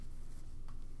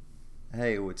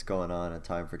Hey, what's going on? A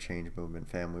Time for Change Movement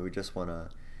family. We just want to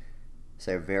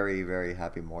say a very, very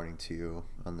happy morning to you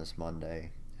on this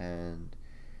Monday. And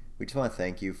we just want to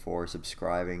thank you for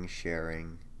subscribing,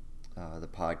 sharing the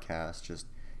podcast,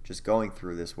 just going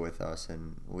through this with us.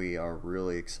 And we are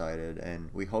really excited and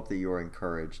we hope that you are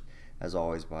encouraged, as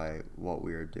always, by what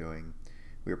we are doing.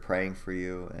 We are praying for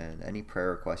you, and any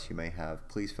prayer requests you may have,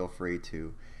 please feel free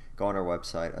to go on our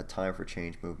website at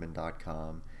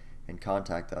timeforchangemovement.com and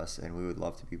contact us, and we would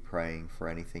love to be praying for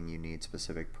anything you need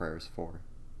specific prayers for.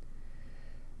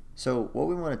 So, what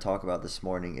we want to talk about this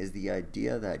morning is the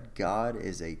idea that God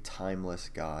is a timeless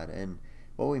God. And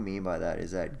what we mean by that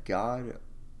is that God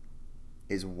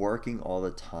is working all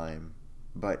the time,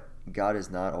 but God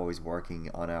is not always working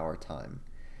on our time.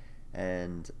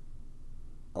 And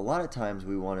a lot of times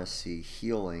we want to see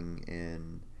healing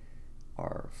in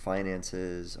our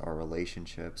finances, our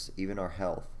relationships, even our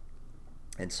health,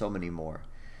 and so many more.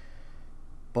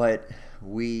 But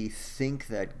we think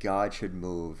that God should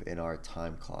move in our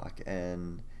time clock.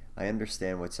 And I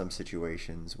understand with some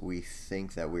situations we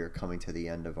think that we are coming to the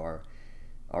end of our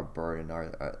burden,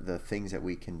 our the things that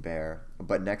we can bear.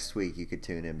 But next week you could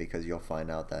tune in because you'll find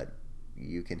out that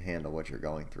you can handle what you're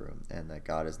going through and that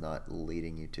God is not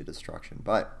leading you to destruction.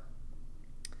 But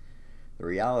the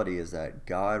reality is that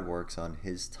God works on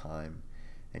His time,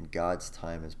 and God's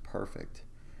time is perfect.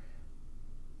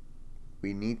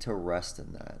 We need to rest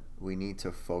in that. We need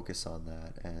to focus on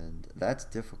that, and that's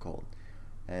difficult.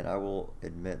 And I will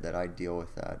admit that I deal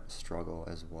with that struggle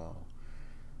as well.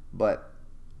 But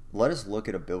let us look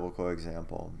at a biblical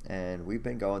example. And we've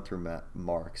been going through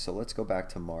Mark. So let's go back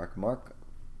to Mark. Mark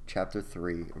chapter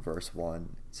 3, verse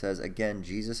 1 says, "Again,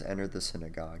 Jesus entered the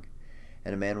synagogue,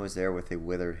 and a man was there with a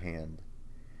withered hand.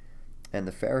 And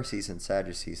the Pharisees and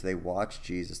Sadducees, they watched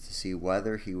Jesus to see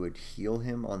whether he would heal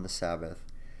him on the Sabbath,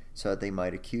 so that they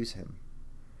might accuse him.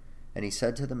 And he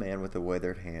said to the man with the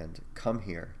withered hand, 'Come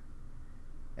here.'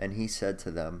 And he said to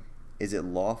them, 'Is it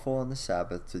lawful on the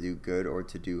Sabbath to do good or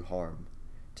to do harm,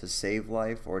 to save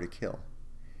life or to kill?'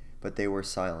 But they were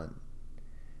silent.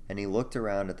 And he looked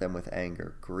around at them with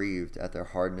anger, grieved at their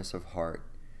hardness of heart.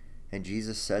 And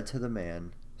Jesus said to the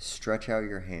man, 'Stretch out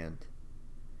your hand.'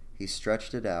 He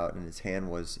stretched it out, and his hand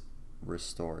was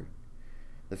restored.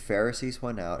 The Pharisees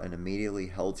went out and immediately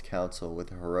held counsel with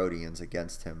the Herodians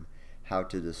against him, how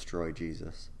to destroy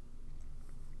Jesus."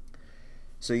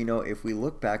 So, if we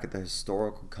look back at the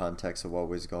historical context of what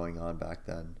was going on back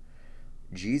then,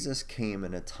 Jesus came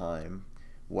in a time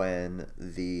when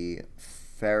the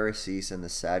Pharisees and the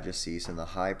Sadducees and the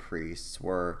high priests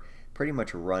were pretty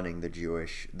much running the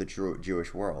Jewish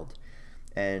world.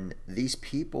 And these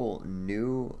people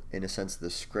knew, in a sense, the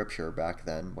scripture back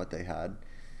then, what they had.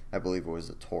 I believe it was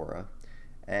the Torah.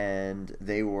 And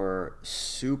they were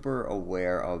super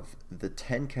aware of the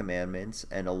Ten Commandments.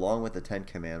 And along with the Ten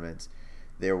Commandments,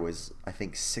 there was, I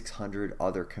think, 600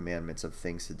 other commandments of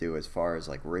things to do as far as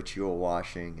like ritual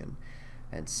washing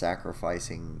and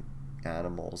sacrificing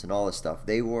animals and all this stuff.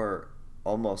 They were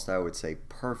almost, I would say,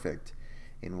 perfect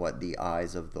in what the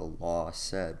eyes of the law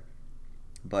said.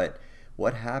 But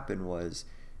what happened was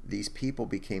these people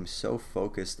became so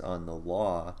focused on the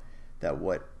law that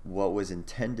what was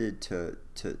intended to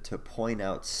point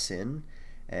out sin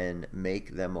and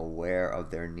make them aware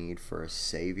of their need for a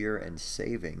savior and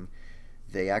saving,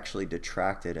 they actually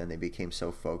detracted and they became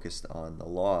so focused on the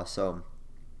law. So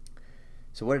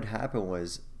what had happened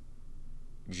was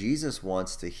Jesus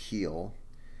wants to heal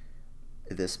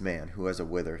this man who has a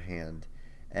withered hand.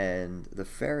 And the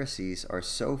Pharisees are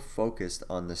so focused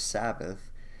on the Sabbath,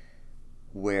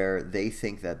 where they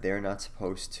think that they're not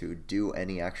supposed to do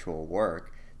any actual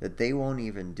work, that they won't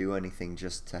even do anything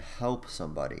just to help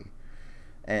somebody.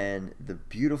 And the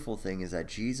beautiful thing is that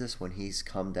Jesus, when he's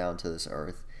come down to this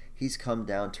earth, he's come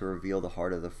down to reveal the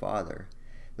heart of the Father.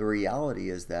 The reality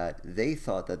is that they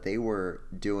thought that they were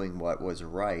doing what was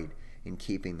right in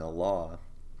keeping the law,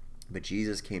 but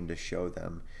Jesus came to show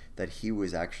them that he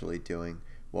was actually doing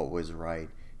what was right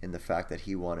in the fact that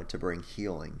he wanted to bring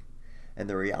healing. And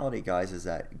the reality, guys, is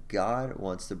that God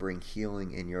wants to bring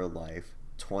healing in your life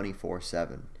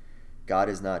 24/7. God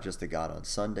is not just a God on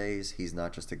Sundays. He's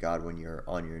not just a God when you're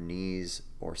on your knees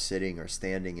or sitting or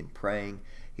standing and praying.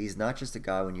 He's not just a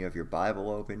God when you have your Bible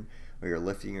open or you're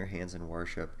lifting your hands in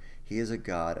worship. He is a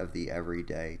God of the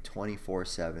everyday,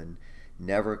 24/7,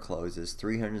 never closes,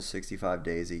 365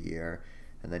 days a year.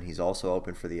 And then he's also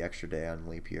open for the extra day on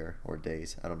leap year or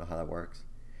days. I don't know how that works.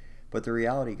 But the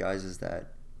reality, guys, is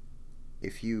that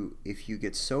if you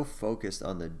get so focused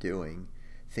on the doing,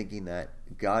 thinking that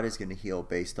God is going to heal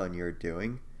based on your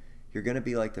doing, you're going to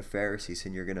be like the Pharisees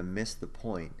and you're going to miss the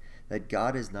point That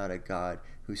God is not a God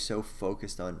who's so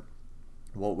focused on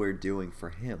what we're doing for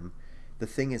him. The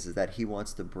thing is that he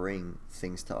wants to bring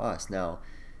things to us. Now,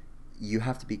 you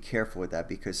have to be careful with that,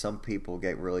 because some people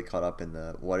get really caught up in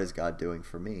the what is God doing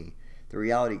for me. The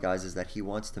reality, guys, is that he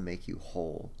wants to make you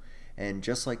whole. And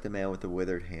just like the man with the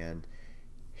withered hand,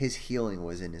 his healing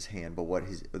was in his hand, but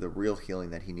the real healing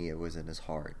that he needed was in his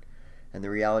heart. And the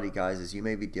reality, guys, is you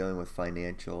may be dealing with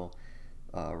financial,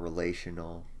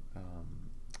 relational,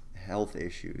 health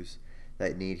issues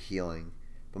that need healing.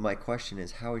 But my question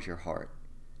is, how is your heart?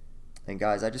 And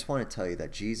guys, I just want to tell you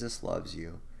that Jesus loves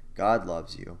you, God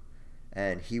loves you,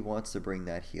 and he wants to bring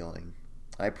that healing.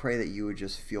 I pray that you would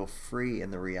just feel free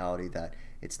in the reality that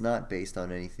it's not based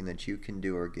on anything that you can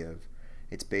do or give.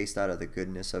 It's based out of the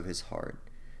goodness of his heart.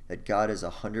 That God is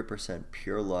 100%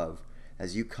 pure love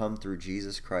as you come through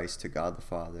Jesus Christ to God the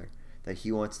Father. That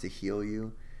he wants to heal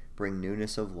you, bring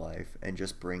newness of life, and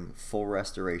just bring full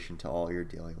restoration to all you're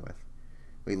dealing with.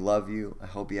 We love you. I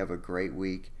hope you have a great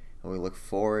week. And we look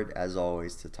forward, as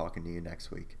always, to talking to you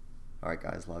next week. All right,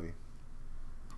 guys. Love you.